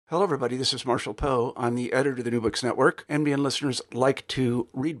Hello, everybody. This is Marshall Poe. I'm the editor of the New Books Network. NBN listeners like to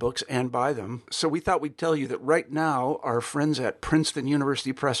read books and buy them. So we thought we'd tell you that right now, our friends at Princeton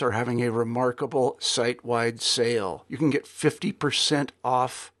University Press are having a remarkable site-wide sale. You can get 50%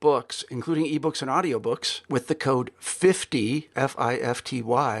 off books, including ebooks and audiobooks, with the code 50,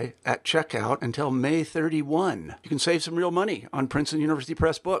 F-I-F-T-Y, at checkout until May 31. You can save some real money on Princeton University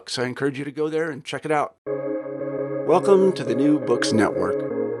Press books. I encourage you to go there and check it out. Welcome to the New Books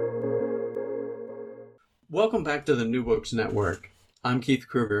Network. Welcome back to the New Books Network. I'm Keith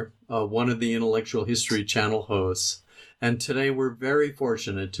Kruger, one of the Intellectual History Channel hosts, and today we're very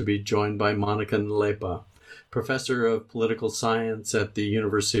fortunate to be joined by Monica Nalepa, Professor of Political Science at the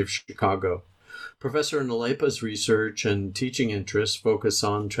University of Chicago. Professor Nalepa's research and teaching interests focus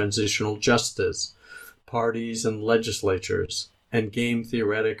on transitional justice, parties and legislatures, and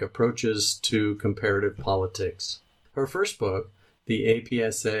game-theoretic approaches to comparative politics. Her first book, the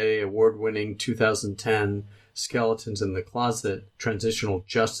APSA award-winning 2010 Skeletons in the Closet, Transitional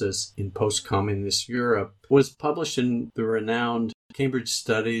Justice in Post-Communist Europe, was published in the renowned Cambridge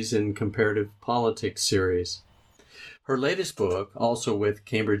Studies in Comparative Politics series. Her latest book, also with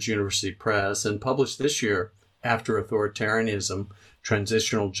Cambridge University Press and published this year, After Authoritarianism,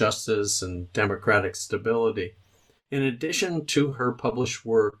 Transitional Justice and Democratic Stability. In addition to her published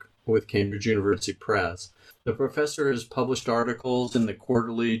work with Cambridge University Press, the professor has published articles in the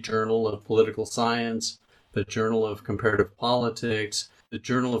Quarterly Journal of Political Science, the Journal of Comparative Politics, the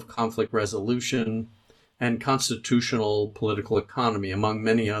Journal of Conflict Resolution, and Constitutional Political Economy, among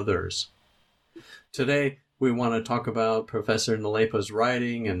many others. Today, we want to talk about Professor Nalepa's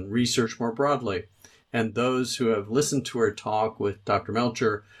writing and research more broadly, and those who have listened to her talk with Dr.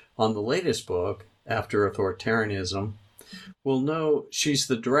 Melcher on the latest book, After Authoritarianism, will know she's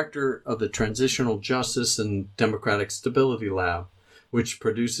the director of the Transitional Justice and Democratic Stability Lab, which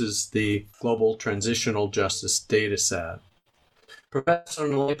produces the Global Transitional Justice Dataset. Professor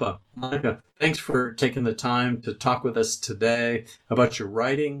Nalepa, Monica, thanks for taking the time to talk with us today about your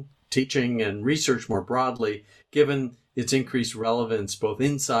writing, teaching, and research more broadly, given its increased relevance both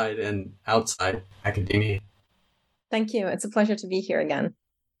inside and outside academia. Thank you. It's a pleasure to be here again.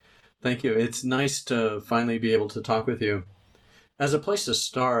 Thank you. It's nice to finally be able to talk with you. As a place to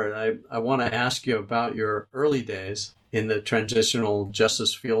start, I want to ask you about your early days in the transitional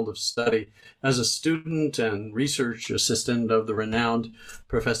justice field of study as a student and research assistant of the renowned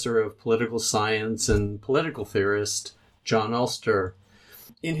professor of political science and political theorist, John Ulster.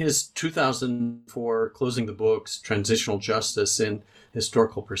 In his 2004 Closing the Books, Transitional Justice in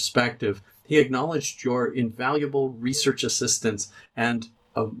Historical Perspective, he acknowledged your invaluable research assistance and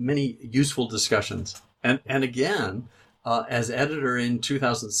many useful discussions. And again, as editor in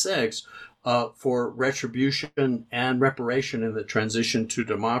 2006 for Retribution and Reparation in the Transition to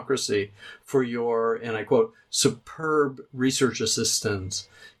Democracy for your, and I quote, superb research assistance.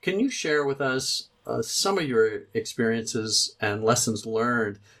 Can you share with us some of your experiences and lessons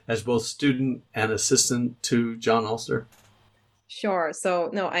learned as both student and assistant to John Ulster? Sure. So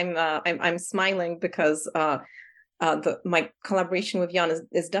no, I'm smiling because my collaboration with Jan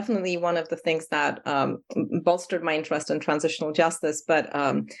is definitely one of the things that bolstered my interest in transitional justice.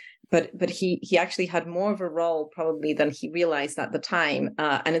 But he actually had more of a role probably than he realized at the time,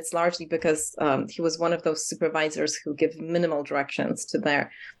 and it's largely because he was one of those supervisors who give minimal directions to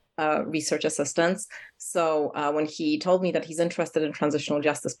their research assistants. So when he told me that he's interested in transitional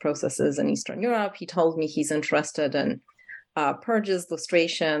justice processes in Eastern Europe, he told me he's interested in purges,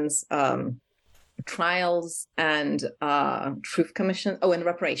 lustrations, trials, and truth commission. And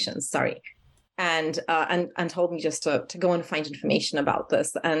reparations. Sorry, and told me just to go and find information about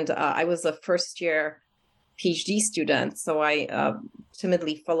this. And I was a first year PhD student, so I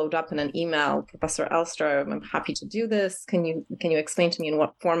timidly followed up in an email, Professor Ulster, I'm happy to do this. Can you explain to me in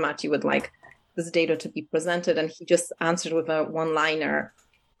what format you would like this data to be presented? And he just answered with a one-liner,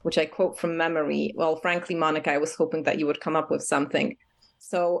 which I quote from memory. Well, frankly, Monica, I was hoping that you would come up with something.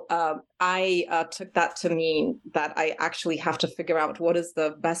 So I took that to mean that I actually have to figure out what is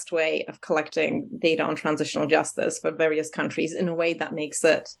the best way of collecting data on transitional justice for various countries in a way that makes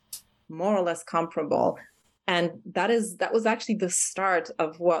it more or less comparable. And that was actually the start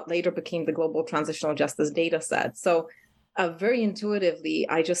of what later became the Global Transitional Justice Dataset. So very intuitively,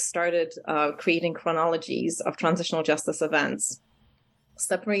 I just started creating chronologies of transitional justice events,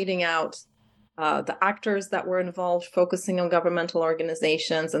 separating out the actors that were involved, focusing on governmental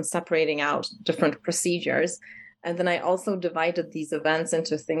organizations and separating out different procedures. And then I also divided these events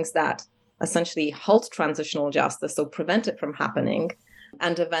into things that essentially halt transitional justice, so prevent it from happening,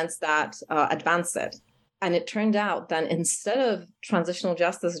 and events that advance it. And it turned out that instead of transitional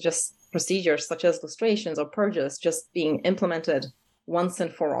justice, just procedures such as lustrations or purges just being implemented once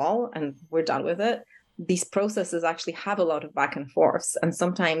and for all, and we're done with it, these processes actually have a lot of back and forths. And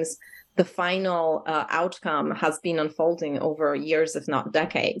sometimes the final outcome has been unfolding over years, if not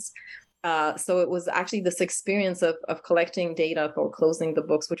decades. So it was actually this experience of collecting data for closing the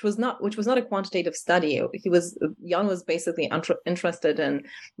books, which was not a quantitative study. Jan was basically interested in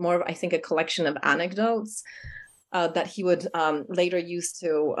more of, I think, a collection of anecdotes that he would later use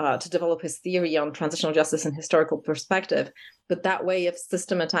to develop his theory on transitional justice and historical perspective. But that way of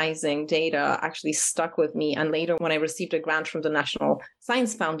systematizing data actually stuck with me. And later, when I received a grant from the National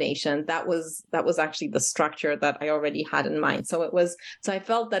Science Foundation, that was actually the structure that I already had in mind. So I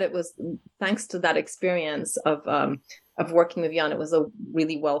felt that it was thanks to that experience of working with Jan, it was a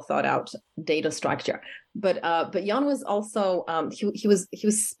really well thought out data structure. But Jan was also he was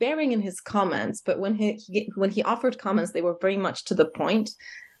sparing in his comments, but when he offered comments, they were very much to the point.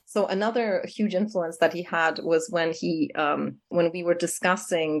 So another huge influence that he had was when we were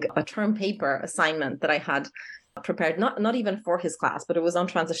discussing a term paper assignment that I had prepared, not even for his class, but it was on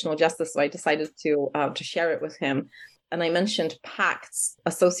transitional justice. So I decided to share it with him. And I mentioned pacts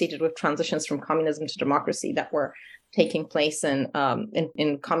associated with transitions from communism to democracy that were taking place in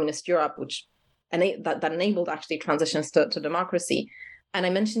communist Europe, that enabled actually transitions to democracy. And I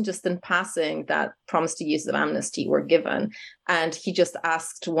mentioned just in passing that promise to use of amnesty were given. And he just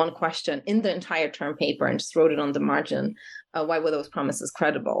asked one question in the entire term paper and just wrote it on the margin. Why were those promises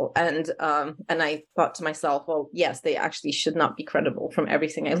credible? And I thought to myself, well, yes, they actually should not be credible from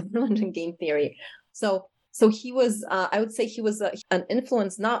everything I learned in game theory. So he was, I would say he was an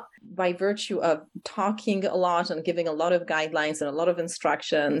influence, not by virtue of talking a lot and giving a lot of guidelines and a lot of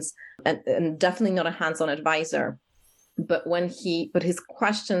instructions, and definitely not a hands-on advisor. But his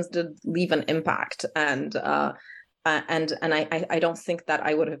questions did leave an impact, and I don't think that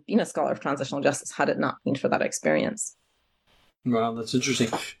I would have been a scholar of transitional justice had it not been for that experience. Wow, that's interesting.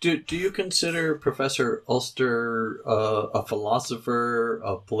 Do you consider Professor Ulster a philosopher,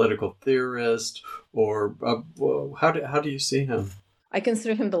 a political theorist, or how do you see him? I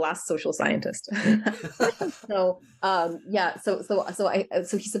consider him the last social scientist. So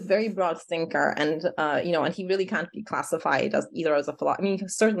he's a very broad thinker, and and he really can't be classified as either as a philosopher. I mean,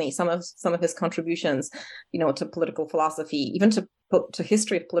 certainly some of his contributions, to political philosophy, even to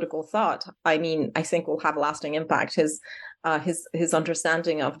history of political thought, I mean, I think will have lasting impact. His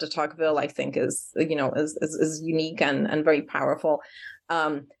understanding of de Tocqueville, I think, is unique and very powerful.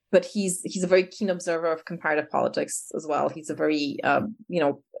 But he's a very keen observer of comparative politics as well. He's a very,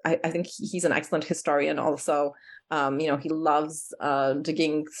 I think he's an excellent historian also. He loves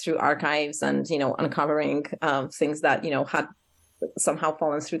digging through archives and, uncovering things that, had somehow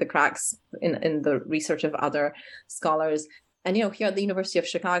fallen through the cracks in the research of other scholars. And, here at the University of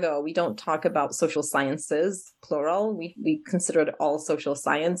Chicago, we don't talk about social sciences, plural. We consider it all social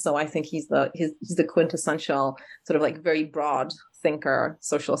science. So I think he's the quintessential sort of like very broad thinker,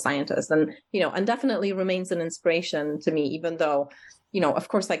 social scientist, and definitely remains an inspiration to me, even though, of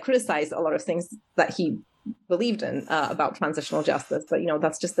course, I criticize a lot of things that he believed in about transitional justice. But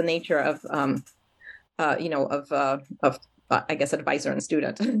that's just the nature of I guess advisor and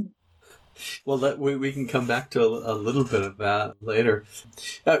student. Well, we can come back to a little bit of that later.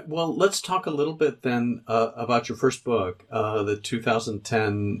 Well, let's talk a little bit then about your first book, the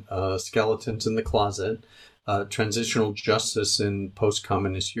 2010 Skeletons in the Closet, Transitional Justice in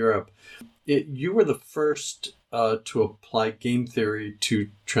Post-Communist Europe. You were the first to apply game theory to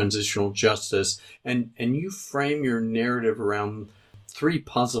transitional justice, and you frame your narrative around three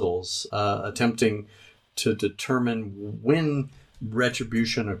puzzles, attempting to determine when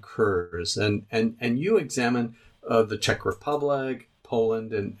retribution occurs, and you examine the Czech Republic,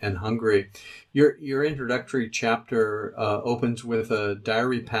 Poland, and Hungary. Your introductory chapter opens with a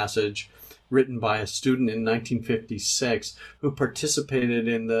diary passage written by a student in 1956 who participated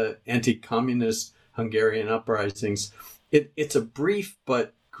in the anti-communist Hungarian uprisings. It's a brief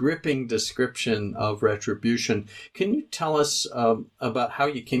but gripping description of retribution. Can you tell us about how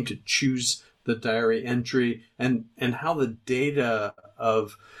you came to choose the diary entry and how the data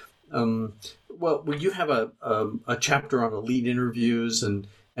of you have a chapter on elite interviews and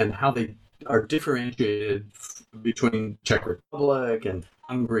how they are differentiated between Czech Republic and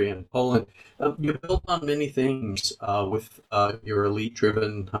Hungary and Poland. You built on many things with your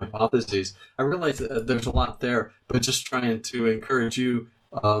elite-driven hypotheses. I realize that there's a lot there, but just trying to encourage you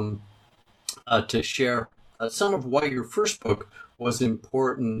to share some of why your first book was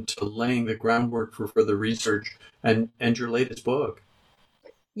important to laying the groundwork for further research and your latest book.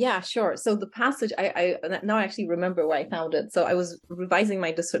 Yeah, sure. So the passage, I now I actually remember where I found it. So I was revising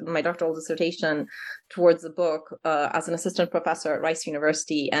my doctoral dissertation towards the book as an assistant professor at Rice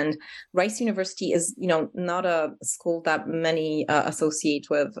University, and Rice University is, not a school that many associate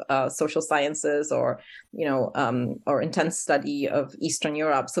with social sciences or, or intense study of Eastern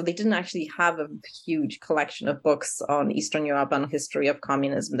Europe. So they didn't actually have a huge collection of books on Eastern Europe and history of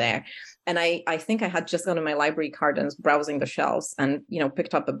communism there. And I think I had just gone to my library card and was browsing the shelves and,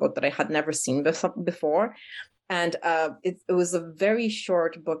 picked up a book that I had never seen before. And it was a very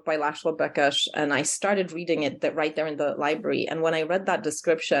short book by Laszlo Békés, and I started reading it right there in the library. And when I read that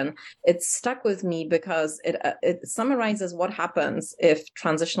description, it stuck with me because it summarizes what happens if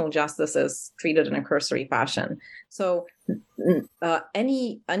transitional justice is treated in a cursory fashion. So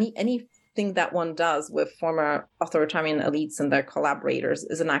anything that one does with former authoritarian elites and their collaborators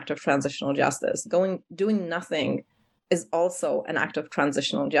is an act of transitional justice. Doing nothing is also an act of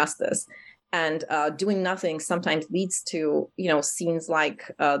transitional justice. And doing nothing sometimes leads to, scenes like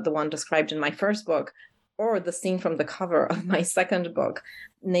the one described in my first book, or the scene from the cover of my second book,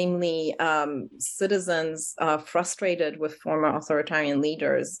 namely citizens frustrated with former authoritarian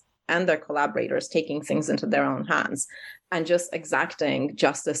leaders and their collaborators taking things into their own hands and just exacting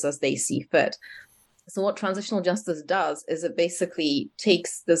justice as they see fit. So what transitional justice does is it basically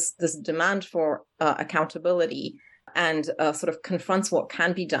takes this demand for accountability and sort of confronts what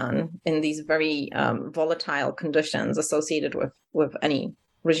can be done in these very volatile conditions associated with any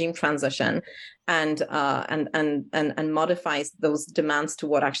regime transition, and modifies those demands to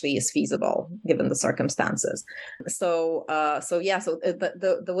what actually is feasible given the circumstances. So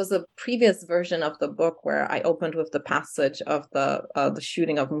there was a previous version of the book where I opened with the passage of the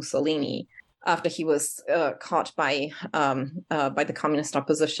shooting of Mussolini after he was caught by the communist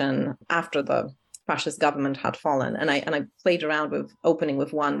opposition after the fascist government had fallen, and I played around with opening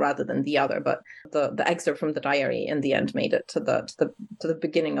with one rather than the other, but the excerpt from the diary in the end made it to the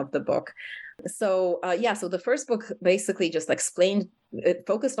beginning of the book. So so the first book basically just explained, it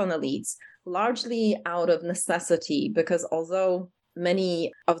focused on elites largely out of necessity, because although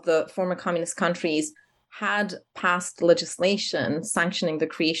many of the former communist countries had passed legislation sanctioning the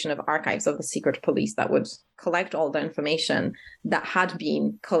creation of archives of the secret police that would collect all the information that had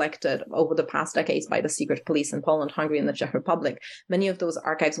been collected over the past decades by the secret police in Poland, Hungary, and the Czech Republic. Many of those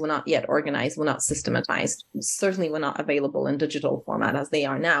archives were not yet organized, were not systematized, certainly were not available in digital format as they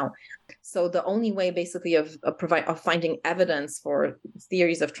are now. So the only way basically of finding evidence for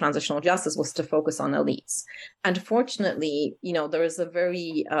theories of transitional justice was to focus on elites. And fortunately, there is a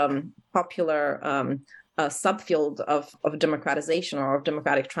very popular subfield of democratization or of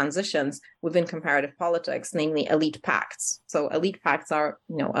democratic transitions within comparative politics, namely elite pacts. So elite pacts are,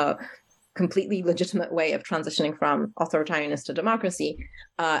 a completely legitimate way of transitioning from authoritarianism to democracy,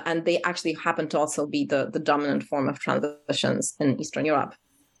 and they actually happen to also be the dominant form of transitions in Eastern Europe.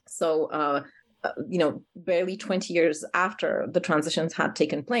 So, barely 20 years after the transitions had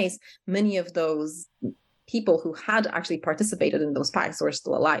taken place, many of those people who had actually participated in those pacts were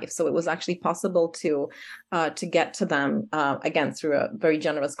still alive. So it was actually possible to get to them, again, through a very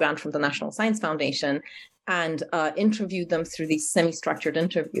generous grant from the National Science Foundation, and interview them through these semi-structured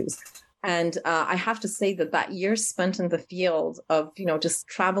interviews. And I have to say that year spent in the field of, just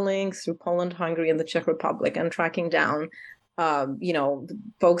traveling through Poland, Hungary, and the Czech Republic and tracking down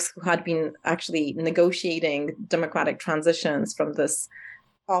folks who had been actually negotiating democratic transitions from this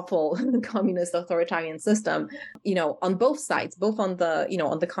awful communist authoritarian system, on both sides, both on the,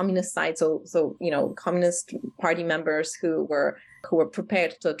 on the communist side. So, Communist Party members who were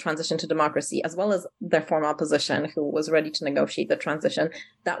prepared to transition to democracy, as well as their former opposition who was ready to negotiate the transition.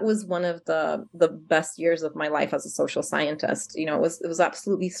 That was one of the best years of my life as a social scientist. It was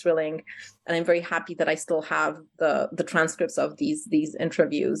absolutely thrilling. And I'm very happy that I still have the transcripts of these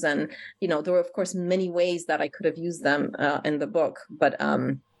interviews. And, there were, of course, many ways that I could have used them in the book. But,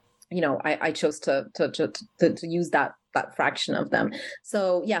 I chose to use that fraction of them.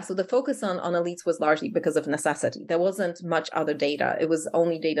 So so the focus on elites was largely because of necessity. There wasn't much other data. It was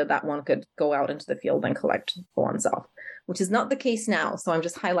only data that one could go out into the field and collect for oneself, which is not the case now. So I'm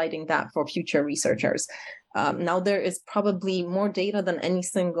just highlighting that for future researchers. Now there is probably more data than any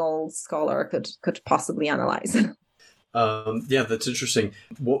single scholar could possibly analyze. That's interesting.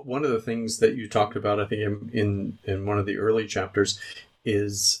 One of the things that you talked about, I think, in one of the early chapters,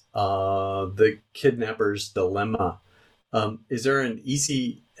 is the kidnapper's dilemma. Is there an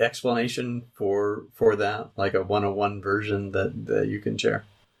easy explanation for that, like a 101 version that you can share?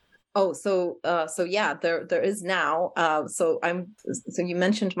 So yeah, there is now. So you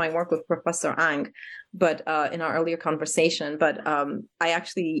mentioned my work with Professor Ang, but in our earlier conversation, but I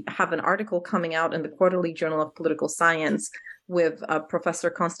actually have an article coming out in the Quarterly Journal of Political Science with Professor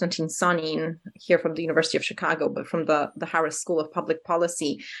Konstantin Sonin here from the University of Chicago, but from the Harris School of Public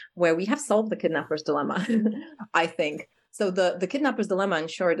Policy, where we have solved the kidnapper's dilemma, I think. So the kidnapper's dilemma, in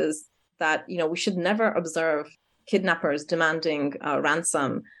short, is that we should never observe kidnappers demanding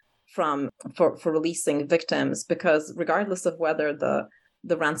ransom for releasing victims, because regardless of whether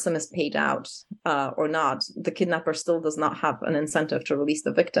the ransom is paid out or not, the kidnapper still does not have an incentive to release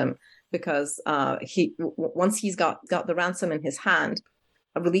the victim, because once he's got the ransom in his hand,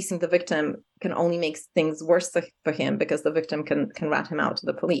 releasing the victim can only make things worse for him, because the victim can rat him out to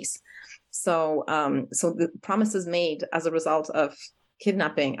the police. So the promises made as a result of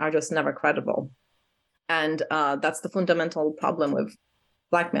kidnapping are just never credible, and that's the fundamental problem with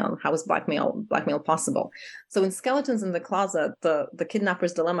blackmail. How is blackmail possible? So in Skeletons in the Closet, the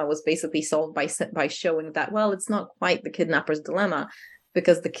kidnapper's dilemma was basically solved by showing that, well, it's not quite the kidnapper's dilemma,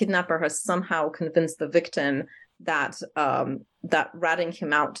 because the kidnapper has somehow convinced the victim that ratting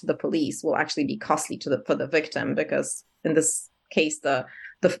him out to the police will actually be costly for the victim, because in this case the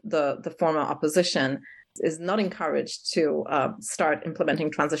former opposition is not encouraged to start implementing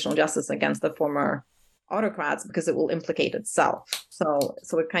transitional justice against the former autocrats, because it will implicate itself. So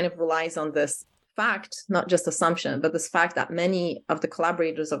it kind of relies on this fact, not just assumption, but this fact that many of the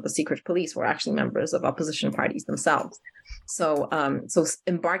collaborators of the secret police were actually members of opposition parties themselves. So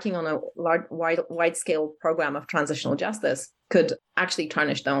embarking on a large, wide-scale program of transitional justice could actually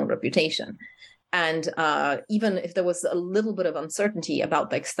tarnish their own reputation. And even if there was a little bit of uncertainty about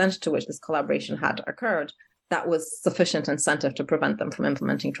the extent to which this collaboration had occurred, that was sufficient incentive to prevent them from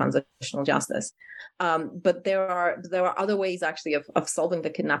implementing transitional justice. But there are other ways actually of solving the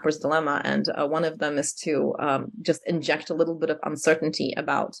kidnapper's dilemma, and one of them is to just inject a little bit of uncertainty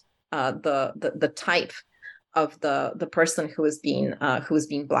about the type of the person who is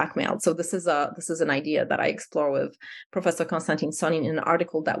being blackmailed. So this is an idea that I explore with Professor Konstantin Sonin in an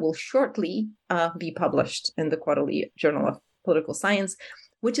article that will shortly be published in the Quarterly Journal of Political Science,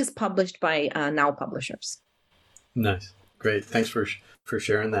 which is published by Now Publishers. Nice. Great. Thanks for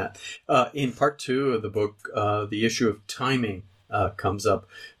sharing that. In part 2 of the book, the issue of timing comes up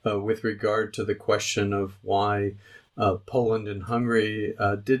with regard to the question of why Poland and Hungary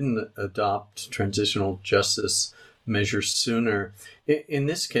didn't adopt transitional justice measures sooner. In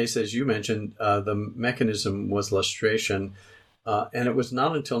this case, as you mentioned, the mechanism was lustration, and it was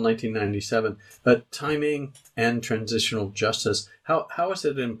not until 1997. But timing and transitional justice, how is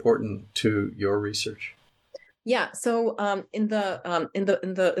it important to your research? Yeah. So in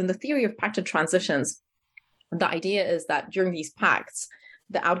the theory of pacted transitions, the idea is that during these pacts,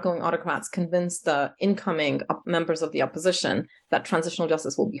 the outgoing autocrats convince the incoming members of the opposition that transitional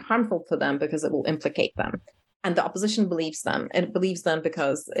justice will be harmful to them because it will implicate them. And the opposition believes them. It believes them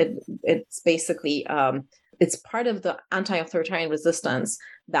because it's basically it's part of the anti-authoritarian resistance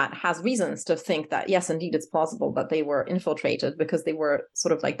that has reasons to think that, yes, indeed, it's plausible that they were infiltrated, because they were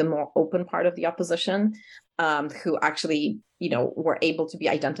sort of like the more open part of the opposition, who actually, were able to be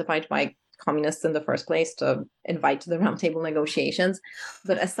identified by communists in the first place to invite to the roundtable negotiations.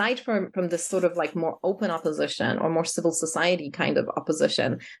 But aside from this sort of like more open opposition or more civil society kind of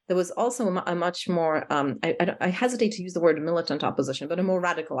opposition, there was also a much more, I hesitate to use the word militant opposition, but a more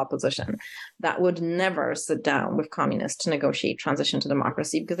radical opposition that would never sit down with communists to negotiate transition to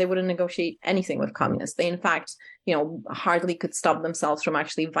democracy, because they wouldn't negotiate anything with communists. They, in fact, hardly could stop themselves from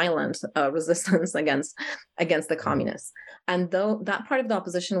actually violent resistance against the communists. And though that part of the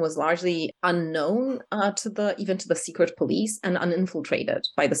opposition was largely unknown even to the secret police and uninfiltrated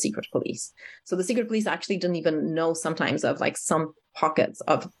by the secret police. So the secret police actually didn't even know sometimes of like some pockets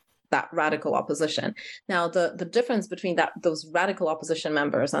of that radical opposition. Now, the difference between those radical opposition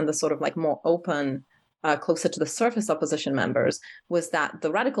members and the sort of like more open, closer to the surface opposition members was that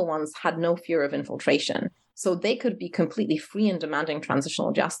the radical ones had no fear of infiltration. So they could be completely free in demanding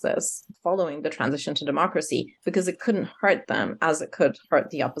transitional justice following the transition to democracy, because it couldn't hurt them as it could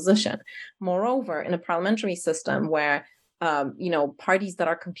hurt the opposition. Moreover, in a parliamentary system where parties that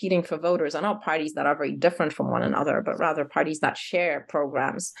are competing for voters are not parties that are very different from one another, but rather parties that share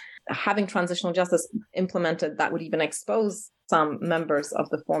programs, having transitional justice implemented that would even expose some members of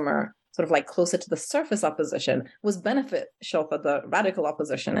the former sort of like closer to the surface opposition was beneficial for the radical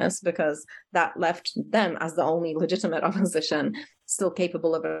oppositionists, because that left them as the only legitimate opposition still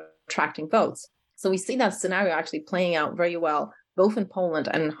capable of attracting votes. So we see that scenario actually playing out very well, both in Poland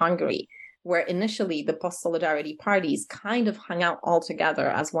and in Hungary. where initially the post-Solidarity parties kind of hung out all together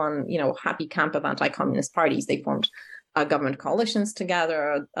as one, happy camp of anti-communist parties. They formed government coalitions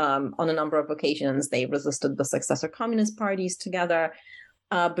together on a number of occasions. They resisted the successor communist parties together.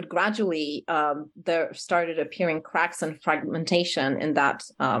 But gradually, there started appearing cracks and fragmentation in that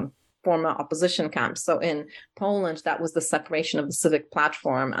former opposition camp. So in Poland, that was the separation of the Civic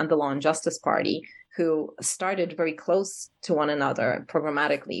Platform and the Law and Justice Party, who started very close to one another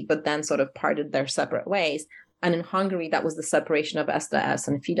programmatically, but then sort of parted their separate ways. And in Hungary, that was the separation of SDS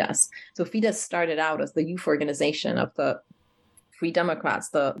and Fidesz. So Fidesz started out as the youth organization of the Free Democrats,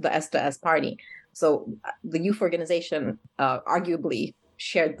 the SDS party. So the youth organization arguably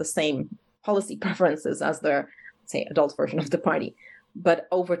shared the same policy preferences as their, say, adult version of the party. But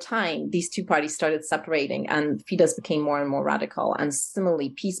over time, these two parties started separating, and Fidesz became more and more radical. And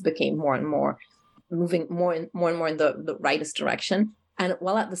similarly, PiS became more and more, moving more and more in the rightist direction. And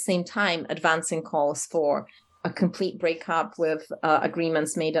while at the same time advancing calls for a complete breakup with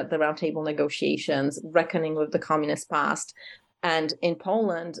agreements made at the roundtable negotiations, reckoning with the communist past. And in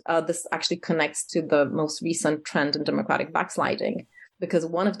Poland, this actually connects to the most recent trend in democratic backsliding, because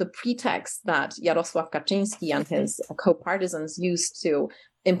one of the pretexts that Jarosław Kaczyński and his co-partisans used to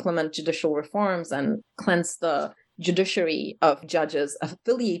implement judicial reforms and cleanse the judiciary of judges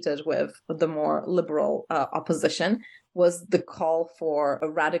affiliated with the more liberal opposition was the call for a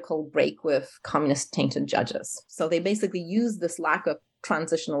radical break with communist-tainted judges. So they basically used this lack of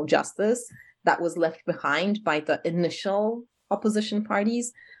transitional justice that was left behind by the initial opposition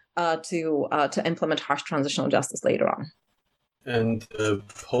parties to implement harsh transitional justice later on. And the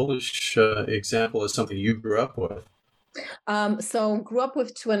Polish example is something you grew up with. So grew up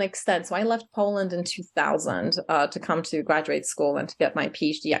with to an extent. So I left Poland in 2000 to come to graduate school and to get my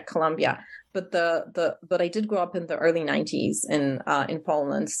PhD at Columbia. But I did grow up in the early 90s in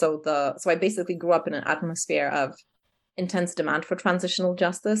Poland. So I basically grew up in an atmosphere of intense demand for transitional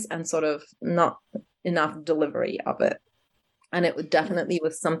justice and sort of not enough delivery of it. And it definitely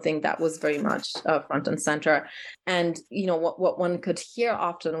was something that was very much front and center. And, what one could hear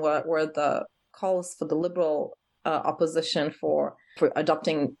often were the calls for the liberal opposition for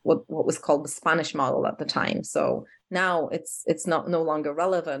adopting what was called the Spanish model at the time. So now it's no longer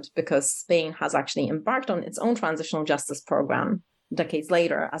relevant because Spain has actually embarked on its own transitional justice program decades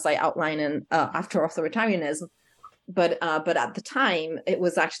later, as I outline in After Authoritarianism. But at the time, it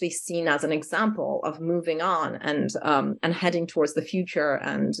was actually seen as an example of moving on and heading towards the future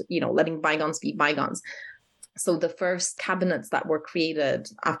and, letting bygones be bygones. So the first cabinets that were created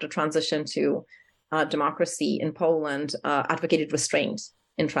after transition to democracy in Poland advocated restraint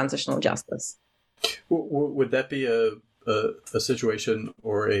in transitional justice. Would that be a situation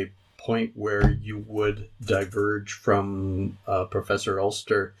or a point where you would diverge from Professor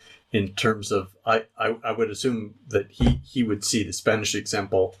Elster in terms of, I would assume that he would see the Spanish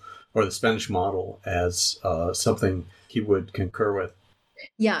example or the Spanish model as something he would concur with?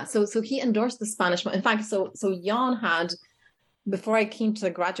 Yeah, so he endorsed the Spanish model. In fact, so Jan had, before I came to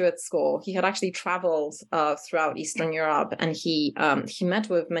graduate school, he had actually traveled throughout Eastern Europe, and he met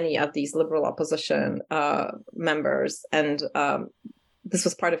with many of these liberal opposition members, and this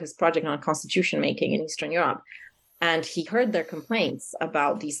was part of his project on constitution making in Eastern Europe. And he heard their complaints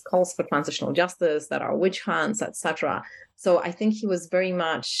about these calls for transitional justice that are witch hunts, etc. So I think he was very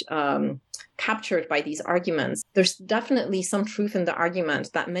much captured by these arguments. There's definitely some truth in the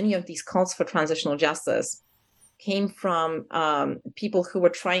argument that many of these calls for transitional justice came from people who were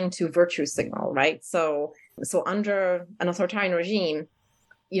trying to virtue signal, right? So under an authoritarian regime,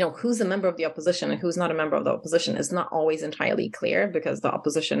 who's a member of the opposition and who's not a member of the opposition is not always entirely clear because the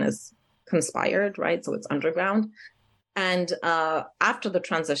opposition is conspired, right? So it's underground. And after the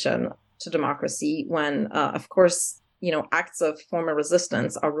transition to democracy, when, of course, acts of former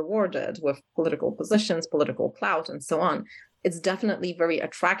resistance are rewarded with political positions, political clout, and so on, it's definitely very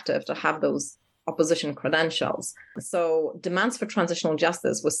attractive to have those opposition credentials. So demands for transitional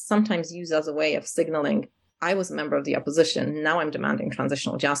justice was sometimes used as a way of signaling, I was a member of the opposition, now I'm demanding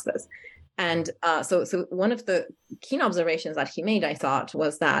transitional justice. And so one of the keen observations that he made, I thought,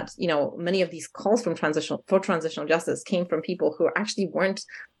 was that, many of these calls for transitional justice came from people who actually weren't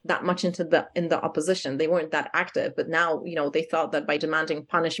that much in the opposition. They weren't that active, but now, they thought that by demanding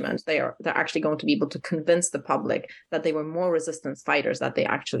punishment, they're actually going to be able to convince the public that they were more resistance fighters than they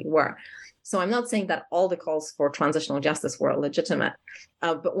actually were. So I'm not saying that all the calls for transitional justice were legitimate,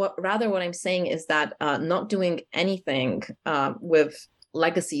 but what I'm saying is that not doing anything with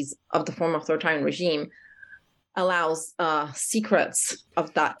legacies of the former authoritarian regime allows secrets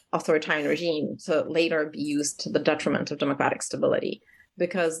of that authoritarian regime to later be used to the detriment of democratic stability.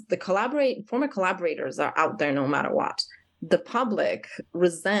 because the former collaborators are out there no matter what. The public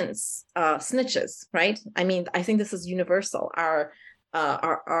resents snitches, right? I mean, I think this is universal. Our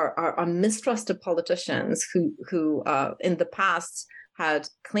mistrust of politicians who in the past had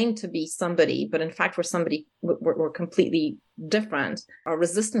claimed to be somebody, but in fact were completely different. Our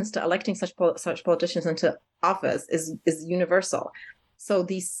resistance to electing such politicians into office is universal. So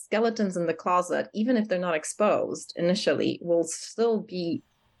these skeletons in the closet, even if they're not exposed initially, will still be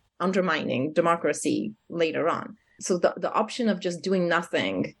undermining democracy later on. So the option of just doing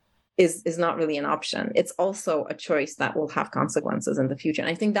nothing is not really an option. It's also a choice that will have consequences in the future. And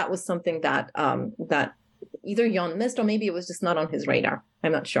I think that was something that that either Jan missed, or maybe it was just not on his radar.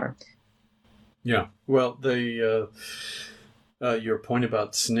 I'm not sure. Yeah. Well, your point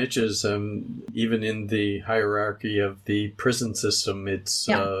about snitches, even in the hierarchy of the prison system, it's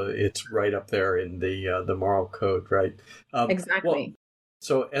right up there in the moral code, right? Exactly. Well,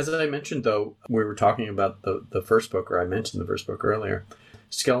 so as I mentioned, though, we were talking about the first book, or I mentioned the first book earlier,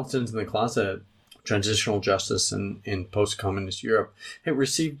 Skeletons in the Closet, Transitional Justice in Post-Communist Europe. It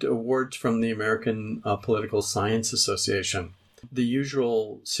received awards from the American Political Science Association. The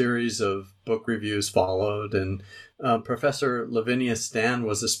usual series of book reviews followed, and Professor Lavinia Stan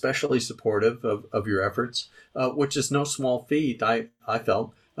was especially supportive of your efforts, which is no small feat, I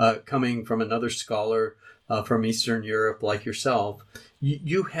felt, coming from another scholar from Eastern Europe like yourself.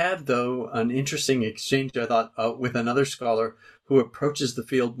 You had, though, an interesting exchange, I thought, with another scholar who approaches the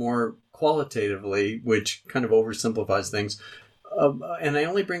field more qualitatively, which kind of oversimplifies things. And I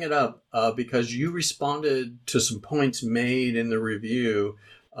only bring it up because you responded to some points made in the review,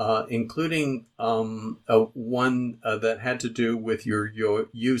 including one that had to do with your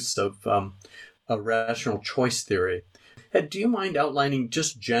use of a rational choice theory. Do you mind outlining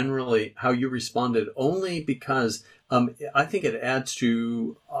just generally how you responded? Only because I think it adds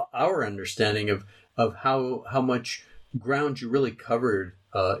to our understanding of how much ground you really covered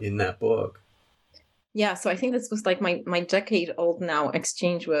in that book. Yeah, so I think this was like my decade-old now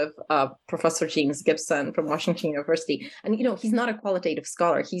exchange with Professor James Gibson from Washington University. And, he's not a qualitative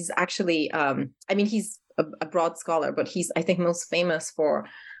scholar. He's actually, he's a broad scholar, but he's, I think, most famous for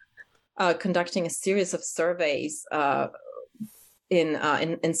conducting a series of surveys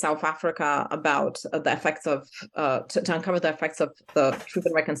in South Africa about the effects of to uncover the effects of the Truth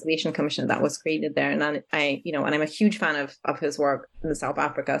and Reconciliation Commission that was created there. And and I'm a huge fan of his work in South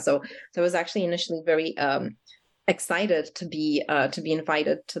Africa. So I was actually initially very excited to be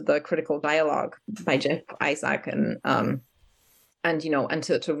invited to the Critical Dialogue by Jeff Isaac and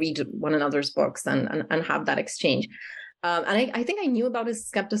to read one another's books and have that exchange. And I think I knew about his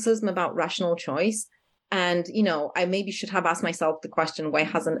skepticism about rational choice. And, I maybe should have asked myself the question, why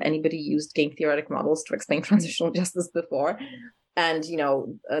hasn't anybody used game theoretic models to explain transitional justice before? And,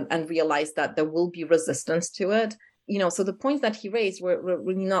 and realized that there will be resistance to it. So the points that he raised were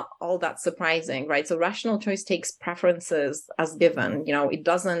really not all that surprising, right? So rational choice takes preferences as given. It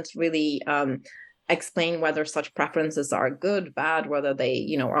doesn't really explain whether such preferences are good, bad, whether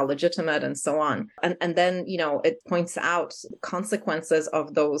they, are legitimate, and so on. And then, it points out consequences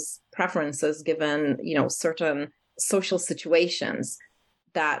of those preferences given, certain social situations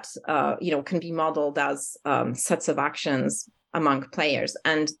that, can be modeled as sets of actions among players.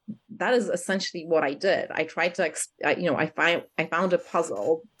 And that is essentially what I did. I tried to, I found a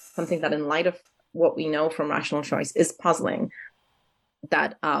puzzle, something that in light of what we know from rational choice is puzzling,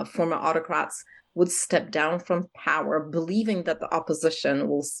 that former autocrats would step down from power, believing that the opposition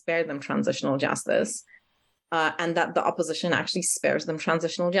will spare them transitional justice, and that the opposition actually spares them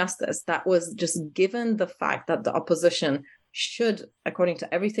transitional justice. That was just given the fact that the opposition should, according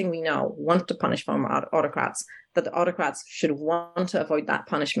to everything we know, want to punish former autocrats, that the autocrats should want to avoid that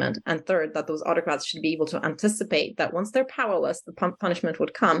punishment. And third, that those autocrats should be able to anticipate that once they're powerless, the punishment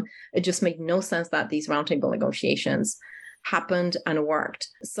would come. It just made no sense that these roundtable negotiations happened and worked.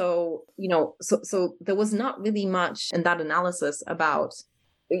 So, so there was not really much in that analysis about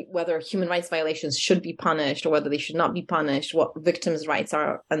whether human rights violations should be punished or whether they should not be punished, what victims' rights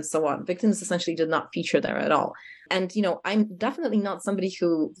are, and so on. Victims essentially did not feature there at all. And, I'm definitely not somebody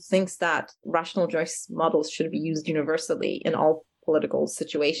who thinks that rational choice models should be used universally in all political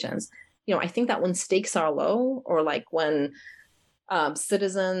situations. I think that when stakes are low, or like when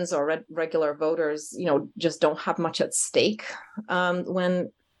citizens or regular voters, just don't have much at stake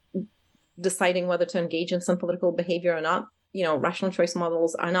when deciding whether to engage in some political behavior or not, rational choice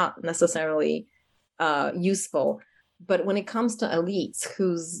models are not necessarily useful. But when it comes to elites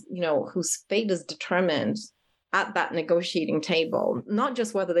whose fate is determined at that negotiating table, not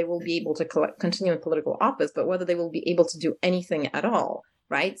just whether they will be able to continue in political office, but whether they will be able to do anything at all,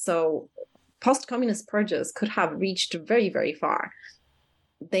 right? So post-communist purges could have reached very, very far.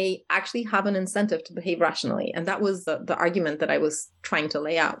 They actually have an incentive to behave rationally. And that was the argument that I was trying to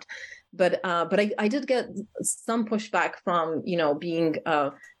lay out. But I did get some pushback from, being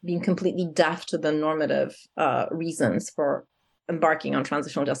completely deaf to the normative reasons for embarking on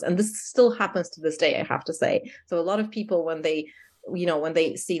transitional justice. And this still happens to this day, I have to say. So a lot of people, when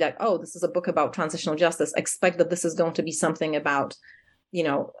they see that, oh, this is a book about transitional justice, expect that this is going to be something about,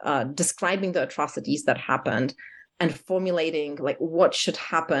 describing the atrocities that happened and formulating like what should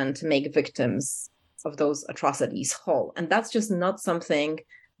happen to make victims of those atrocities whole. And that's just not something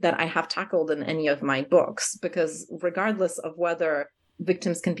that I have tackled in any of my books, because regardless of whether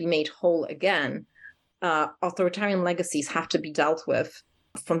victims can be made whole again, authoritarian legacies have to be dealt with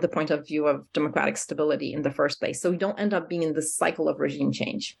from the point of view of democratic stability in the first place. So we don't end up being in this cycle of regime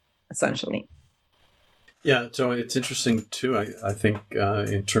change, essentially. Yeah, so it's interesting too, I think,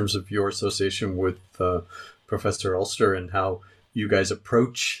 in terms of your association with Professor Elster and how you guys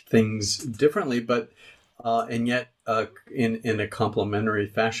approach things differently, but and yet in a complementary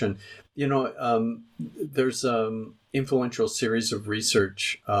fashion. There's influential series of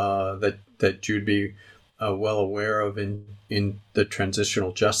research that you'd be well aware of in the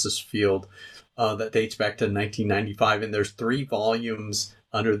transitional justice field that dates back to 1995, and there's 3 volumes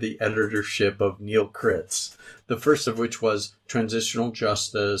under the editorship of Neil Kritz, the first of which was Transitional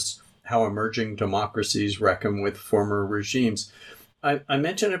Justice, How Emerging Democracies Reckon with Former Regimes. I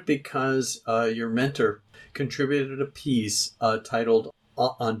mention it because your mentor contributed a piece titled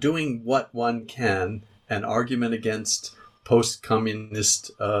On Doing What One Can, an argument against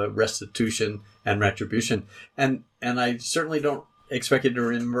post-communist restitution and retribution. And I certainly don't expect you to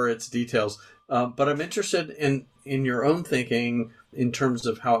remember its details, but I'm interested in your own thinking in terms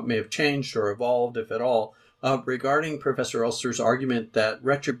of how it may have changed or evolved, if at all, regarding Professor Elster's argument that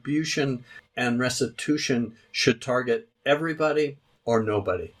retribution and restitution should target everybody or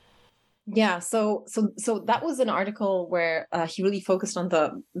nobody. Yeah, so that was an article where he really focused on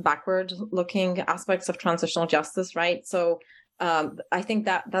the backward-looking aspects of transitional justice, right? So I think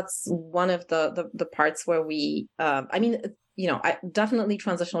that's one of the parts where we, definitely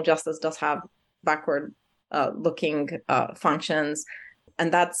transitional justice does have backward-looking functions,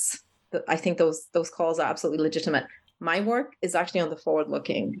 and I think those calls are absolutely legitimate. My work is actually on the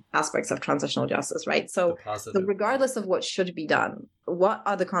forward-looking aspects of transitional justice, right? So regardless of what should be done, what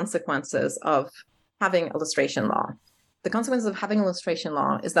are the consequences of having illustration law? The consequences of having illustration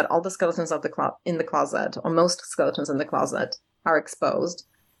law is that all the skeletons in the closet, or most skeletons in the closet, are exposed,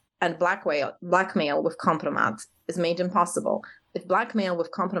 and blackmail with compromat is made impossible. If blackmail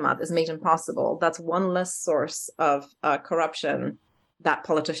with compromat is made impossible, that's one less source of corruption that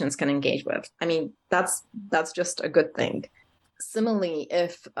politicians can engage with. I mean, that's just a good thing. Similarly,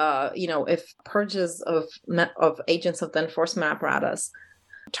 if purges of agents of the enforcement apparatus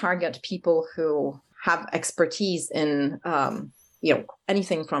target people who have expertise in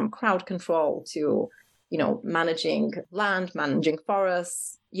anything from crowd control to managing land, managing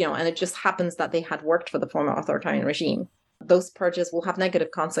forests, and it just happens that they had worked for the former authoritarian regime, those purges will have negative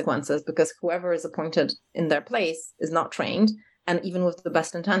consequences because whoever is appointed in their place is not trained. And even with the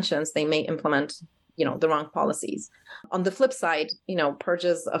best intentions, they may implement, the wrong policies. On the flip side,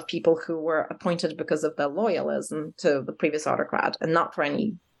 purges of people who were appointed because of their loyalism to the previous autocrat and not for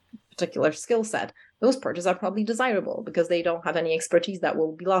any particular skill set, those purges are probably desirable because they don't have any expertise that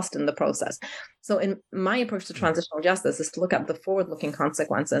will be lost in the process. So in my approach to transitional justice is to look at the forward-looking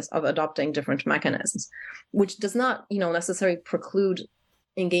consequences of adopting different mechanisms, which does not, necessarily preclude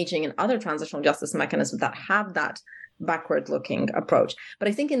engaging in other transitional justice mechanisms that have that backward-looking approach. But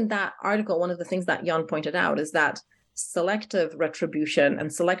I think in that article, one of the things that Jan pointed out is that selective retribution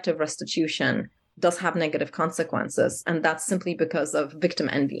and selective restitution does have negative consequences, and that's simply because of victim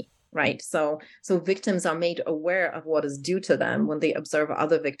envy, right? So victims are made aware of what is due to them when they observe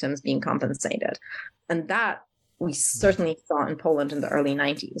other victims being compensated, and that we certainly saw in Poland in the early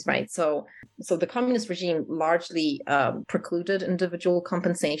 90s, right? So the communist regime largely precluded individual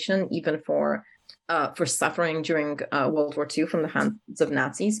compensation, even for suffering during World War II from the hands of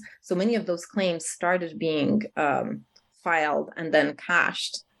Nazis. So many of those claims started being filed and then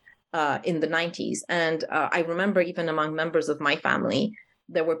cashed in the 90s. And I remember even among members of my family,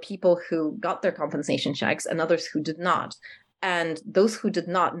 there were people who got their compensation checks and others who did not. And those who did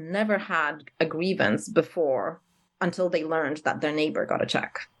not never had a grievance before until they learned that their neighbor got a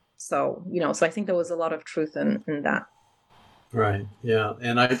check. So, so I think there was a lot of truth in that. Right. Yeah.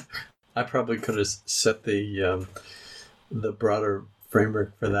 And I probably could have set the broader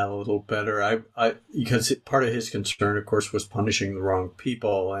framework for that a little better. Because part of his concern, of course, was punishing the wrong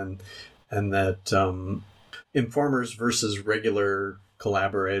people, and that informers versus regular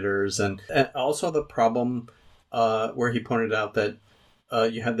collaborators, and also the problem where he pointed out that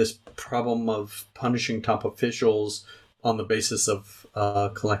you had this problem of punishing top officials on the basis of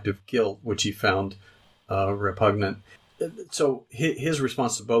collective guilt, which he found repugnant. So his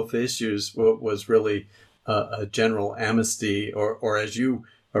response to both issues was really a general amnesty, or as you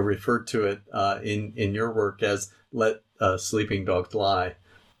referred to it in your work as let sleeping dogs lie.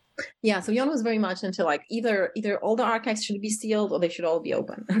 Yeah, so Jan was very much into like either all the archives should be sealed or they should all be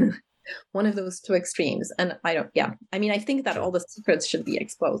open. One of those two extremes. And I mean, I think that all the secrets should be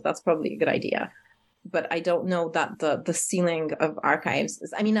exposed. That's probably a good idea. But I don't know that the sealing of archives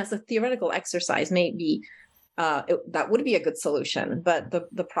is, I mean, as a theoretical exercise, maybe that would be a good solution. But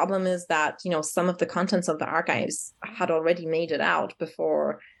the problem is that, some of the contents of the archives had already made it out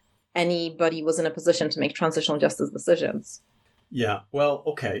before anybody was in a position to make transitional justice decisions. Yeah, well,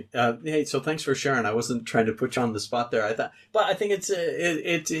 okay. Hey, so thanks for sharing. I wasn't trying to put you on the spot there. But I think it's an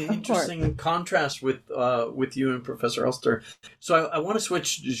interesting contrast with you and Professor Elster. So I want to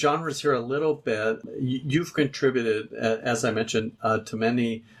switch genres here a little bit. You've contributed, as I mentioned, to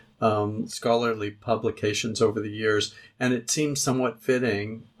many scholarly publications over the years, and it seems somewhat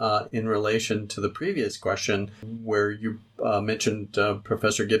fitting in relation to the previous question, where you mentioned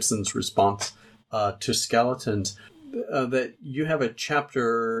Professor Gibson's response to skeletons. That you have a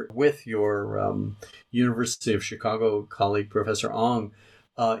chapter with your University of Chicago colleague, Professor Ong,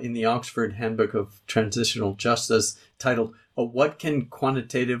 in the Oxford Handbook of Transitional Justice titled, What Can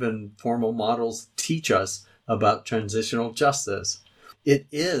Quantitative and Formal Models Teach Us About Transitional Justice? It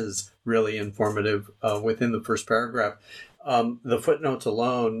is really informative within the first paragraph. The footnotes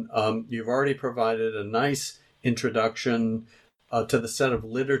alone, you've already provided a nice introduction to the set of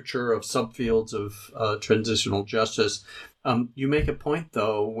literature of subfields of transitional justice. You make a point,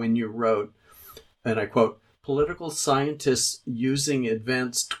 though, when you wrote, and I quote, political scientists using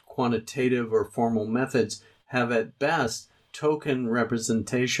advanced quantitative or formal methods have at best token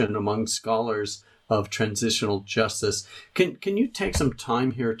representation among scholars of transitional justice. Can you take some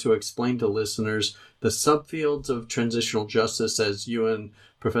time here to explain to listeners the subfields of transitional justice as you and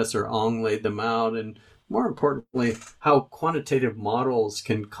Professor Ong laid them out, and more importantly, how quantitative models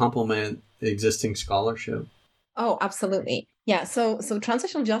can complement existing scholarship? Oh, absolutely. Yeah. So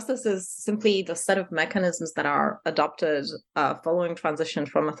transitional justice is simply the set of mechanisms that are adopted following transition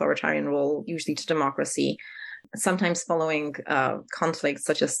from authoritarian rule, usually to democracy, sometimes following conflicts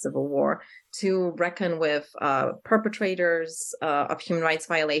such as civil war, to reckon with perpetrators of human rights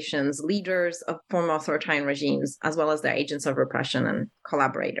violations, leaders of former authoritarian regimes, as well as their agents of repression and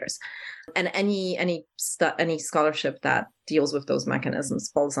collaborators. And any scholarship that deals with those mechanisms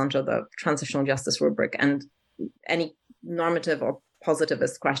falls under the transitional justice rubric, and any normative or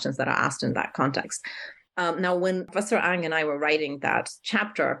positivist questions that are asked in that context. Now, when Professor Ang and I were writing that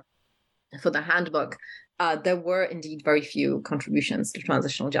chapter for the handbook, there were indeed very few contributions to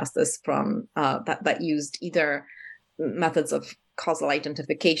transitional justice from that used either methods of causal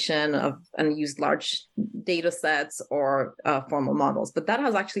identification and used large data sets or formal models. But that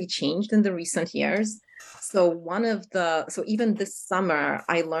has actually changed in the recent years. So even this summer,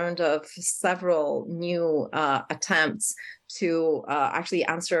 I learned of several new attempts to actually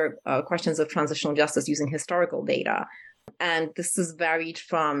answer questions of transitional justice using historical data. And this is varied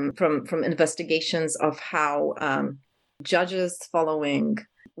from investigations of how judges following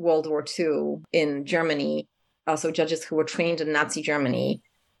World War II in Germany, so judges who were trained in Nazi Germany,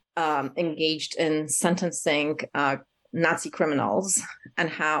 engaged in sentencing Nazi criminals, and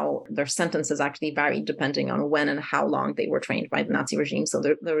how their sentences actually varied depending on when and how long they were trained by the Nazi regime. So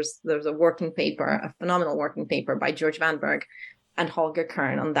there's a working paper, a phenomenal working paper by George Vanberg and Holger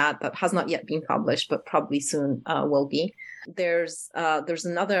Kern on that has not yet been published, but probably soon will be. There's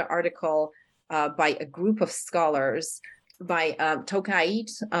another article by a group of scholars, by Tokait,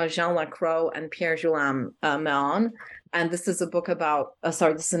 Jean Lacroix, and Pierre-Jules Méan. And this is a book this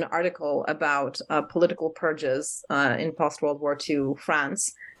is an article about political purges in post-World War II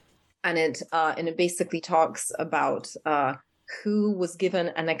France. And it basically talks about who was given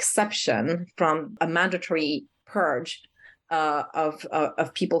an exception from a mandatory purge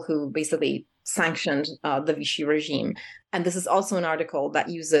of people who basically sanctioned the Vichy regime. And this is also an article that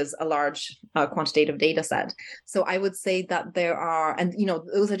uses a large quantitative data set. So I would say that there are, and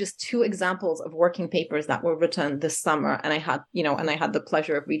those are just two examples of working papers that were written this summer. And I had the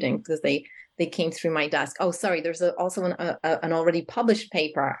pleasure of reading because they came through my desk. Oh, sorry, there's also an already published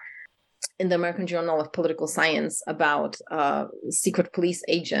paper in the American Journal of Political Science about secret police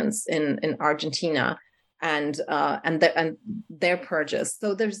agents in Argentina and their purges.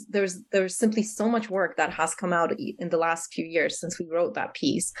 So there's simply so much work that has come out in the last few years since we wrote that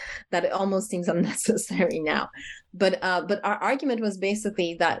piece that it almost seems unnecessary now. But our argument was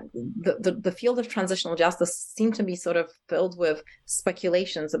basically that the field of transitional justice seemed to be sort of filled with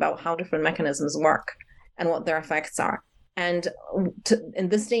speculations about how different mechanisms work and what their effects are. And in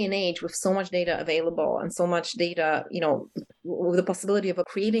this day and age, with so much data available and so much data, with the possibility of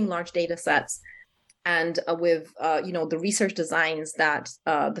creating large data sets, and with the research designs that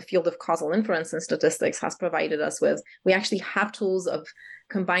the field of causal inference and statistics has provided us with, we actually have tools of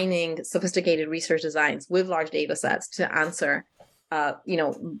combining sophisticated research designs with large data sets to answer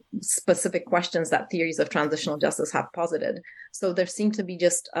specific questions that theories of transitional justice have posited. So there seemed to be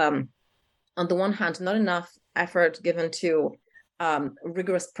just on the one hand, not enough effort given to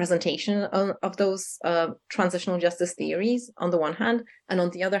rigorous presentation of those transitional justice theories on the one hand, and on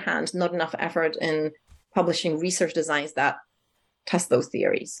the other hand, not enough effort in publishing research designs that test those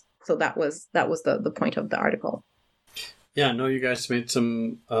theories. So that was the point of the article. Yeah, no, you guys made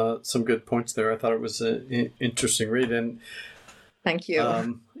some good points there. I thought it was an interesting read, and thank you.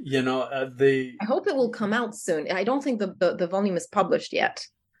 I hope it will come out soon. I don't think the volume is published yet.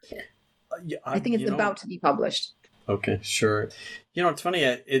 I think it's about to be published. Okay, sure. It's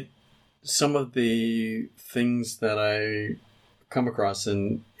funny. Some of the things that I come across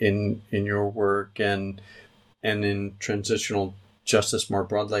in your work and in transitional justice more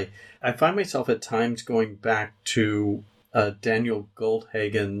broadly, I find myself at times going back to Daniel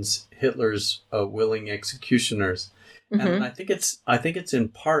Goldhagen's Hitler's Willing Executioners, and I think it's in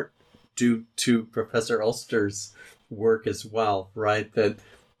part due to Professor Ulster's work as well, right?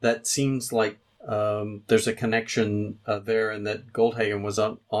 That seems like there's a connection there, and that Goldhagen was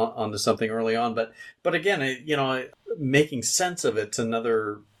onto something early on. But again, making sense of it's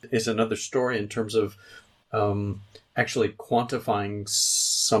another story in terms of actually quantifying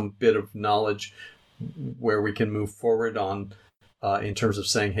some bit of knowledge where we can move forward on in terms of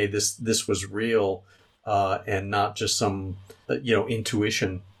saying, hey, this was real and not just some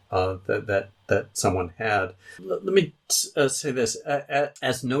intuition that someone had. Let me say this.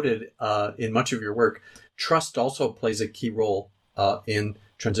 As noted in much of your work, trust also plays a key role in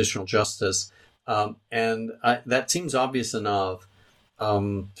transitional justice. And that seems obvious enough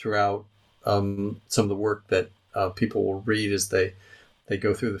throughout some of the work that people will read as they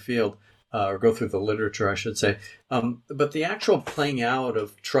go through the field, or go through the literature, I should say. But the actual playing out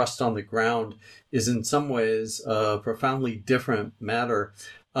of trust on the ground is in some ways a profoundly different matter.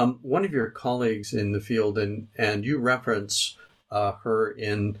 One of your colleagues in the field, and you reference her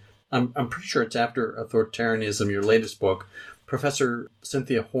in, I'm pretty sure it's After Authoritarianism, your latest book, Professor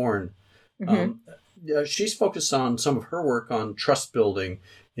Cynthia Horn. Mm-hmm. She's focused on some of her work on trust building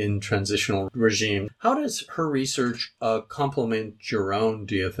in transitional regime. How does her research complement your own,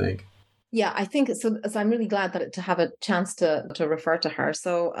 do you think? Yeah, I think so. So I'm really glad to have a chance to refer to her.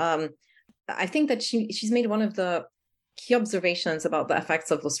 So I think that she's made one of the key observations about the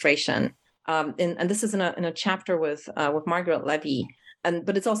effects of lustration, and this is in a chapter with Margaret Levy,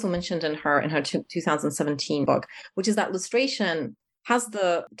 but it's also mentioned in her 2017 book, which is that lustration has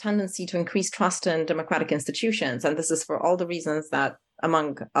the tendency to increase trust in democratic institutions, and this is for all the reasons that,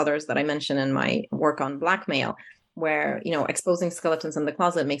 among others, that I mentioned in my work on blackmail, where exposing skeletons in the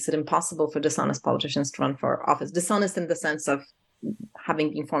closet makes it impossible for dishonest politicians to run for office. Dishonest in the sense of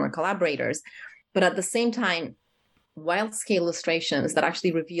having been former collaborators, but at the same time, wild-scale illustrations that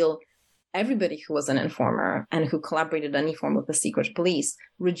actually reveal everybody who was an informer and who collaborated in any form with the secret police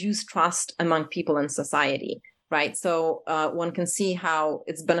reduce trust among people in society, right? So one can see how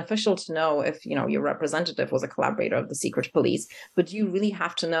it's beneficial to know if your representative was a collaborator of the secret police, but you really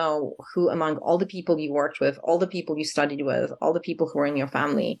have to know who among all the people you worked with, all the people you studied with, all the people who were in your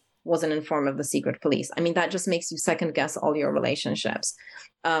family was an informer of the secret police. I mean, that just makes you second guess all your relationships.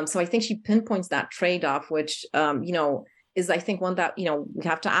 So I think she pinpoints that trade-off, which, is, I think, one that, we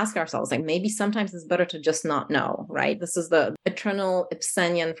have to ask ourselves, like, maybe sometimes it's better to just not know, right? This is the eternal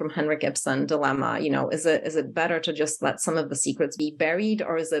Ibsenian from Henrik Ibsen dilemma. Is it better to just let some of the secrets be buried,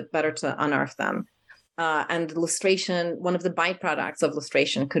 or is it better to unearth them? And lustration, one of the byproducts of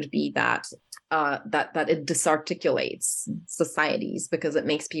lustration could be that it disarticulates societies because it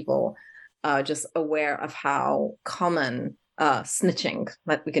makes people just aware of how common snitching,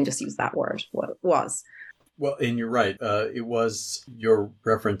 that we can just use that word, was. Well, and you're right. It was your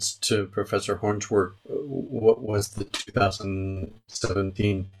reference to Professor Horn's work. What was the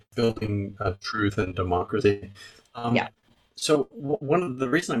 2017 Building Truth and Democracy? Yeah. So one of the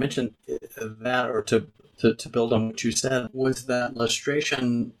reason I mentioned that, or to build on what you said, was that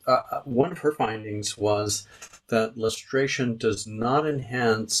lustration. One of her findings was that lustration does not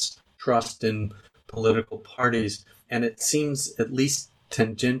enhance trust in political parties, and it seems at least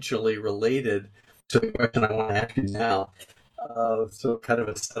tangentially related to the question I want to ask you now. So kind of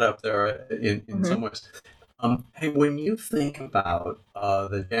a setup there in some ways. Hey, when you think about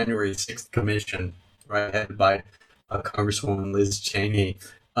the January 6th Commission, right, headed by Congresswoman Liz Cheney,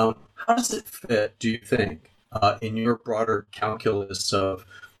 how does it fit, do you think, in your broader calculus of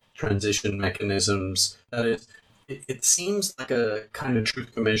transition mechanisms? That is, it seems like a kind of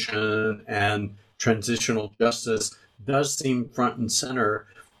truth commission and transitional justice does seem front and center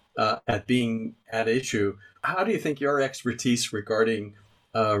at being at issue. How do you think your expertise regarding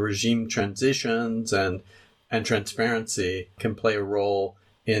regime transitions and transparency can play a role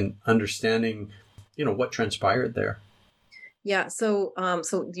in understanding, what transpired there? Yeah, so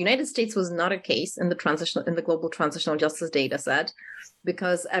the United States was not a case in the global transitional justice data set,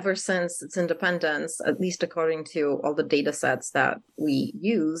 because ever since its independence, at least according to all the data sets that we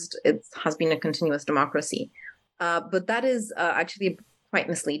used, it has been a continuous democracy. But that is actually quite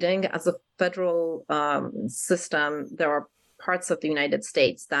misleading. As a federal system, there are parts of the United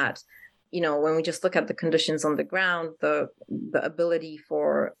States that, when we just look at the conditions on the ground, the ability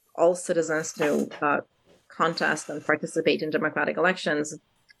for all citizens to contest and participate in democratic elections,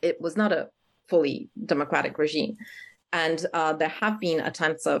 it was not a fully democratic regime. And there have been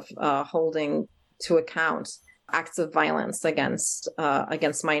attempts of holding to account acts of violence against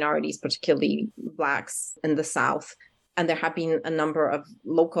minorities, particularly Blacks in the South. And there have been a number of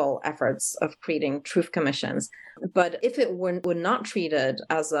local efforts of creating truth commissions. But if it were not treated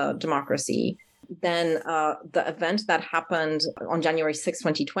as a democracy, then the event that happened on January 6,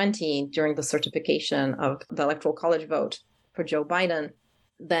 2020, during the certification of the Electoral College vote for Joe Biden,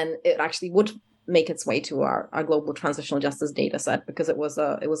 then it actually would make its way to our global transitional justice data set, because it was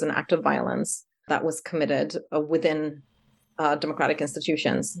an act of violence that was committed within democratic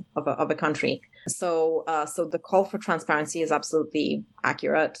institutions of a country. So the call for transparency is absolutely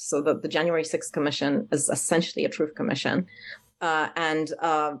accurate. So the January 6th Commission is essentially a truth commission. And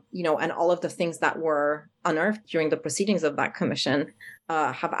all of the things that were unearthed during the proceedings of that commission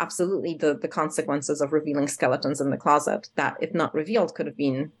have absolutely the consequences of revealing skeletons in the closet that, if not revealed, could have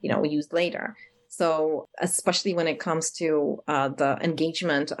been, used later. So especially when it comes to the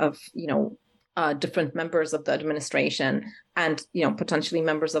engagement of, different members of the administration and, potentially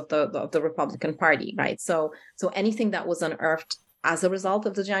members of the Republican Party, right? So anything that was unearthed as a result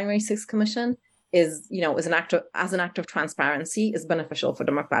of the January 6th Commission is an act of transparency, is beneficial for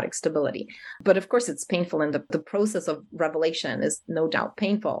democratic stability. But of course, it's painful, and the process of revelation is no doubt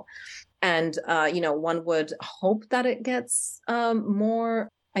painful. And one would hope that it gets more,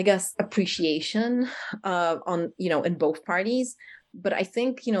 I guess, appreciation on in both parties. But I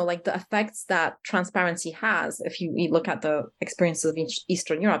think, like the effects that transparency has, if you look at the experiences of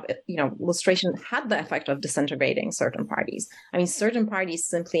Eastern Europe, lustration had the effect of disintegrating certain parties. I mean, certain parties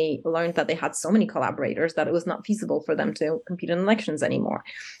simply learned that they had so many collaborators that it was not feasible for them to compete in elections anymore.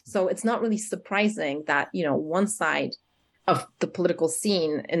 So it's not really surprising that, one side of the political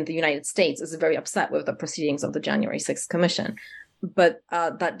scene in the United States is very upset with the proceedings of the January 6th Commission. But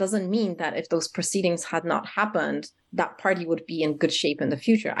that doesn't mean that if those proceedings had not happened, that party would be in good shape in the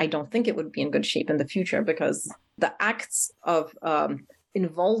future. I don't think it would be in good shape in the future, because the acts of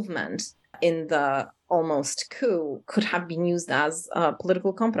involvement in the almost coup could have been used as a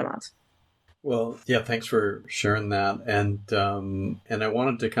political compromise. Well, yeah, thanks for sharing that. And I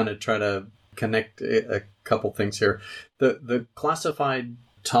wanted to kind of try to connect a couple things here. The classified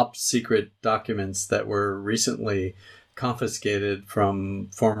top secret documents that were recently confiscated from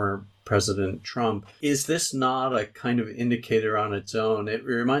former President Trump. Is this not a kind of indicator on its own? It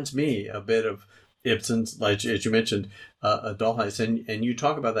reminds me a bit of Ibsen's, like as you mentioned, A Dull House, and you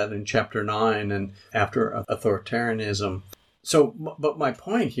talk about that in Chapter 9 and After Authoritarianism. So, but my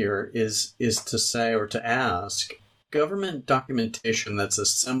point here is to say, or to ask, government documentation that's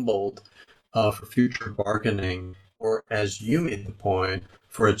assembled for future bargaining, or as you made the point,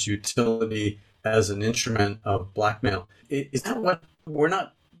 for its utility as an instrument of blackmail. Is that what we're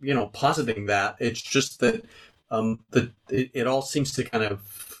not, positing that? It's just that it all seems to kind of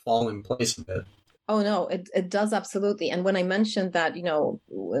fall in place a bit. Oh, no, it does absolutely. And when I mentioned that,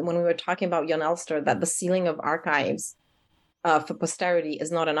 when we were talking about Jan Elster, that the sealing of archives for posterity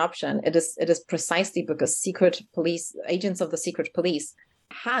is not an option, it is precisely because secret police, agents of the secret police,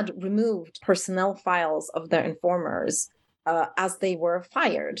 had removed personnel files of their informers as they were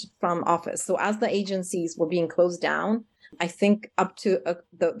fired from office. So as the agencies were being closed down, I think up to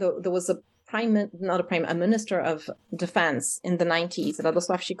there was a minister of defense in the 90s,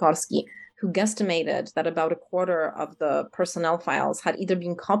 Radosław Sikorski, who guesstimated that about a quarter of the personnel files had either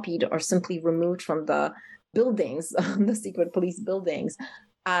been copied or simply removed from the buildings, the secret police buildings,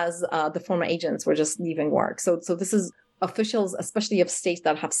 as the former agents were just leaving work. So this is officials, especially of states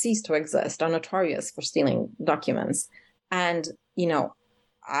that have ceased to exist, are notorious for stealing documents. And,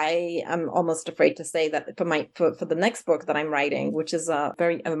 I am almost afraid to say that for the next book that I'm writing, which is a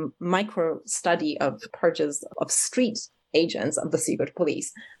very micro study of purges of street agents of the secret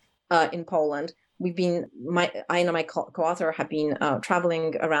police in Poland, I and my co-author have been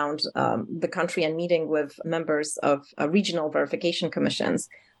traveling around the country and meeting with members of regional verification commissions.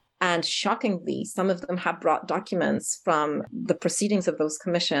 And shockingly, some of them have brought documents from the proceedings of those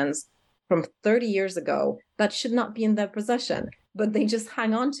commissions from 30 years ago that should not be in their possession, but they just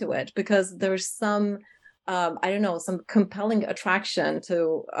hang on to it because there's some, some compelling attraction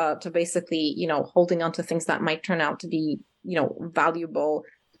to basically, holding on to things that might turn out to be, valuable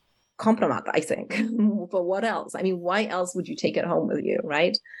compromat, I think. But what else? I mean, why else would you take it home with you,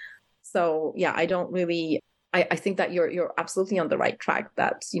 right? So yeah, I think that you're absolutely on the right track.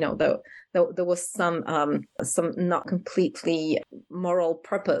 That there was some not completely moral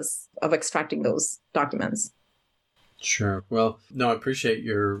purpose of extracting those documents. Sure. Well, no, I appreciate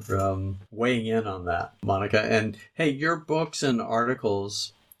your weighing in on that, Monica. And hey, your books and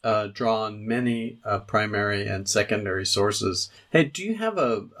articles draw on many primary and secondary sources. Hey, do you have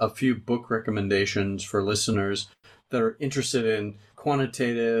a few book recommendations for listeners that are interested in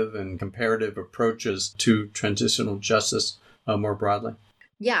quantitative and comparative approaches to transitional justice more broadly?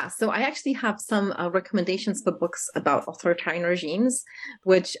 Yeah, so I actually have some recommendations for books about authoritarian regimes,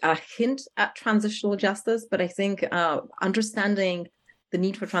 which hint at transitional justice, but I think understanding the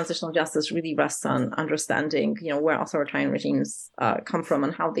need for transitional justice really rests on understanding, where authoritarian regimes come from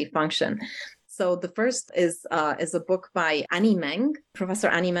and how they function. So the first is a book by Annie Meng. Professor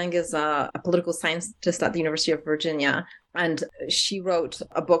Annie Meng is a political scientist at the University of Virginia, and she wrote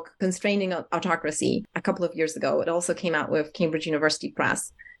a book, Constraining Autocracy, a couple of years ago. It also came out with Cambridge University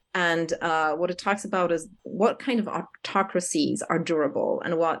Press. And what it talks about is what kind of autocracies are durable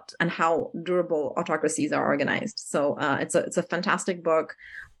and how durable autocracies are organized. So it's a fantastic book.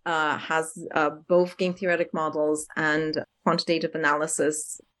 Has both game theoretic models and quantitative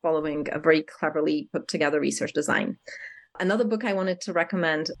analysis following a very cleverly put together research design. Another book I wanted to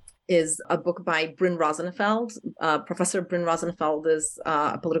recommend is a book by Brynn Rosenfeld. Professor Brynn Rosenfeld is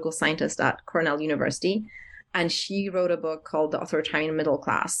a political scientist at Cornell University, and she wrote a book called The Authoritarian Middle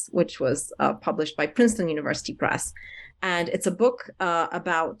Class, which was published by Princeton University Press. And it's a book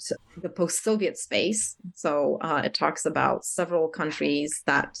about the post-Soviet space. So it talks about several countries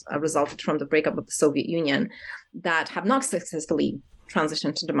that resulted from the breakup of the Soviet Union that have not successfully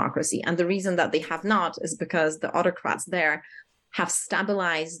transitioned to democracy. And the reason that they have not is because the autocrats there have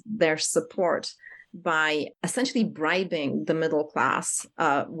stabilized their support by essentially bribing the middle class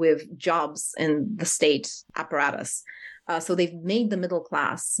with jobs in the state apparatus. So they've made the middle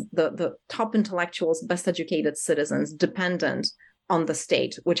class, the top intellectuals, best educated citizens, dependent on the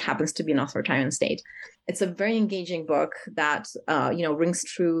state, which happens to be an authoritarian state. It's a very engaging book that rings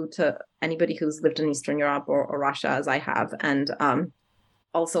true to anybody who's lived in Eastern Europe or Russia, as I have, and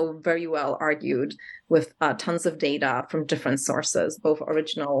also very well argued with tons of data from different sources, both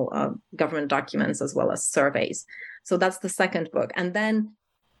original government documents as well as surveys. So that's the second book. And then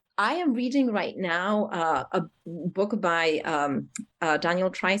I am reading right now a book by Daniel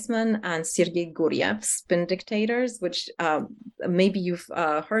Treisman and Sergei Guriev, Spin Dictators, which maybe you've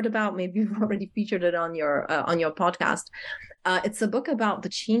heard about, maybe you've already featured it on your podcast. It's a book about the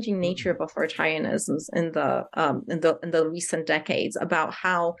changing nature of authoritarianisms in the recent decades, about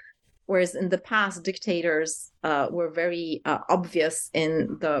how, whereas in the past dictators were very obvious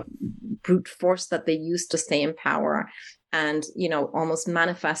in the brute force that they used to stay in power, and almost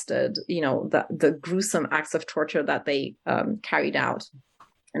manifested the gruesome acts of torture that they carried out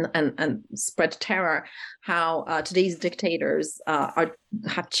and spread terror, how today's dictators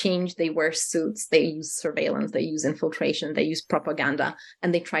have changed. They wear suits, they use surveillance, they use infiltration, they use propaganda,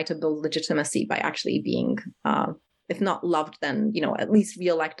 and they try to build legitimacy by actually being if not loved, then at least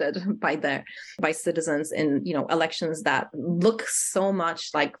reelected by citizens in elections that look so much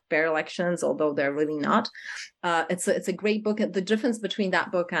like fair elections, although they're really not. It's a great book. The difference between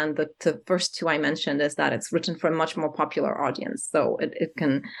that book and the first two I mentioned is that it's written for a much more popular audience, so it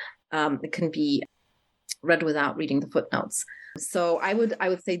can be read without reading the footnotes. So I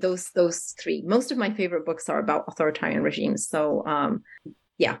would say those three. Most of my favorite books are about authoritarian regimes. So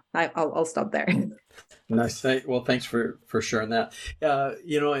I'll stop there. Nice. Well, thanks for sharing that.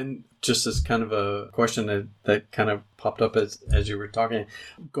 And just as kind of a question that kind of popped up as you were talking,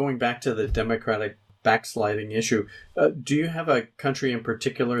 going back to the Democratic backsliding issue, do you have a country in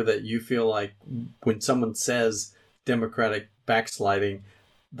particular that you feel like when someone says Democratic backsliding,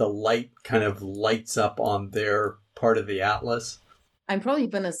 the light kind of lights up on their part of the atlas? I'm probably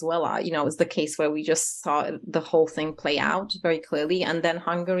Venezuela. It's the case where we just saw the whole thing play out very clearly. And then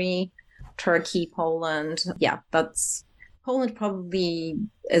Hungary, Turkey, Poland. Yeah, Poland probably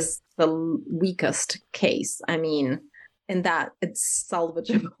is the weakest case. I mean, in that it's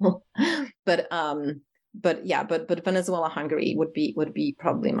salvageable. but Venezuela, Hungary would be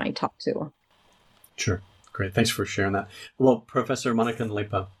probably my top two. Sure. Great. Thanks for sharing that. Well, Professor Monica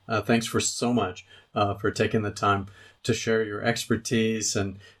Nalepa, thanks for so much for taking the time to share your expertise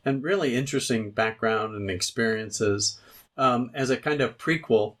and really interesting background and experiences. As a kind of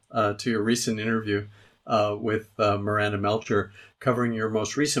prequel to your recent interview with Miranda Melcher, covering your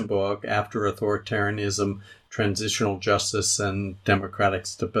most recent book, After Authoritarianism, Transitional Justice and Democratic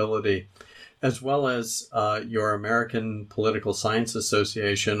Stability, as well as your American Political Science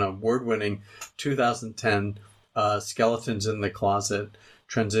Association award-winning 2010 Skeletons in the Closet,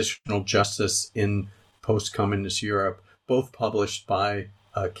 Transitional Justice in Post-Communist Europe, both published by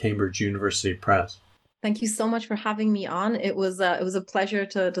Cambridge University Press. Thank you so much for having me on. It was a pleasure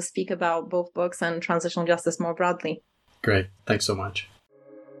to speak about both books and transitional justice more broadly. Great. Thanks so much.